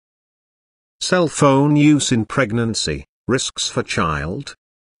Cell phone use in pregnancy, risks for child.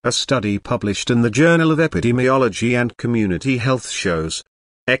 A study published in the Journal of Epidemiology and Community Health shows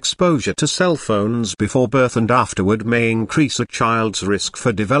exposure to cell phones before birth and afterward may increase a child's risk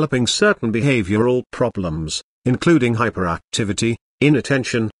for developing certain behavioral problems, including hyperactivity,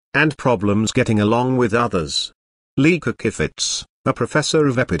 inattention, and problems getting along with others. Leka Kifitz, a professor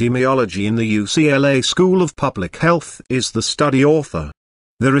of epidemiology in the UCLA School of Public Health, is the study author.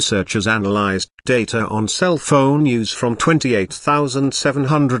 The researchers analyzed data on cell phone use from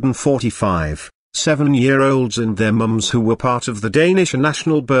 28,745 7-year-olds and their mums who were part of the Danish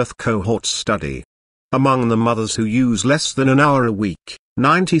National Birth Cohort study. Among the mothers who use less than an hour a week,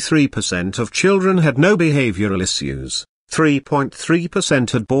 93% of children had no behavioral issues,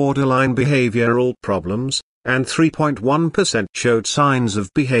 3.3% had borderline behavioral problems, and 3.1% showed signs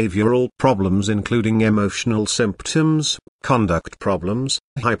of behavioral problems including emotional symptoms, conduct problems,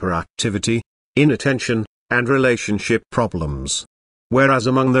 hyperactivity, inattention, and relationship problems. Whereas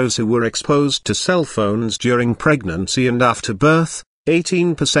among those who were exposed to cell phones during pregnancy and after birth,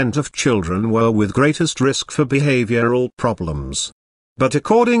 18% of children were with greatest risk for behavioral problems. But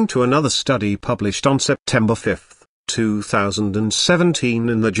according to another study published on September 5, 2017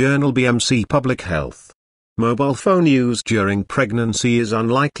 in the journal BMC Public Health, mobile phone use during pregnancy is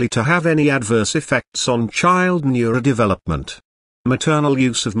unlikely to have any adverse effects on child neurodevelopment. Maternal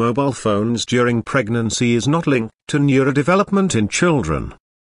use of mobile phones during pregnancy is not linked to neurodevelopment in children.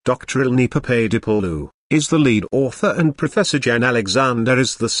 Dr. Ilni Papadopoulos is the lead author and Professor Jan Alexander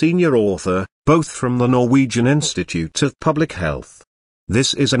is the senior author, both from the Norwegian Institute of Public Health.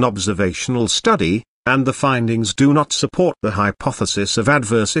 This is an observational study, and the findings do not support the hypothesis of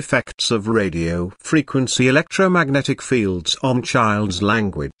adverse effects of radio frequency electromagnetic fields on child's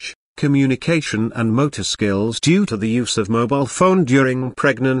language, communication and motor skills due to the use of mobile phone during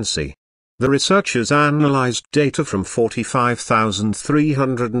pregnancy. The researchers analyzed data from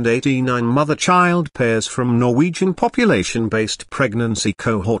 45,389 mother-child pairs from Norwegian population-based pregnancy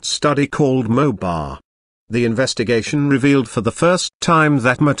cohort study called MOBAR. The investigation revealed for the first time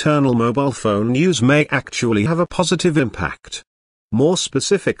that maternal mobile phone use may actually have a positive impact. More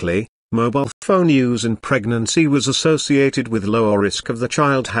specifically, mobile phone use in pregnancy was associated with lower risk of the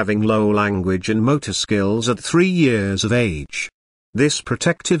child having low language and motor skills at 3 years of age. This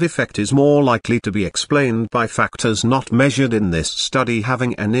protective effect is more likely to be explained by factors not measured in this study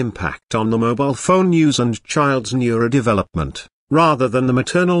having an impact on the mobile phone use and child's neurodevelopment, rather than the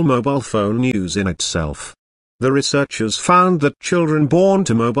maternal mobile phone use in itself. The researchers found that children born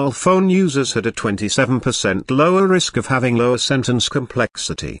to mobile phone users had a 27% lower risk of having lower sentence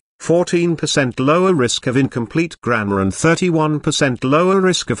complexity, 14% lower risk of incomplete grammar and 31% lower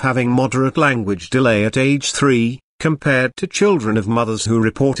risk of having moderate language delay at age 3, compared to children of mothers who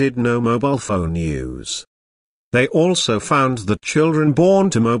reported no mobile phone use. They also found that children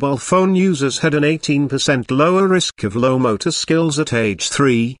born to mobile phone users had an 18% lower risk of low motor skills at age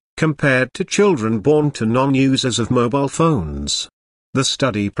 3, compared to children born to non-users of mobile phones. The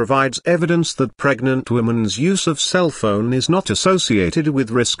study provides evidence that pregnant women's use of cell phone is not associated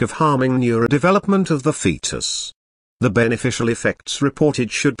with risk of harming neurodevelopment of the fetus. The beneficial effects reported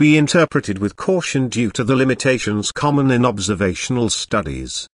should be interpreted with caution due to the limitations common in observational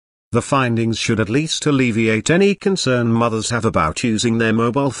studies. The findings should at least alleviate any concern mothers have about using their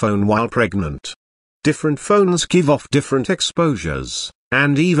mobile phone while pregnant. Different phones give off different exposures,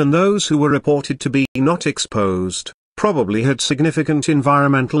 and even those who were reported to be not exposed, probably had significant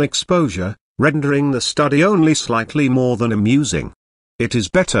environmental exposure, rendering the study only slightly more than amusing. It is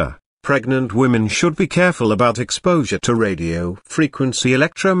better, pregnant women should be careful about exposure to radio frequency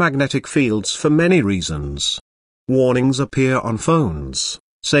electromagnetic fields for many reasons. Warnings appear on phones,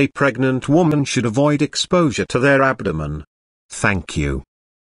 say pregnant woman should avoid exposure to their abdomen. Thank you.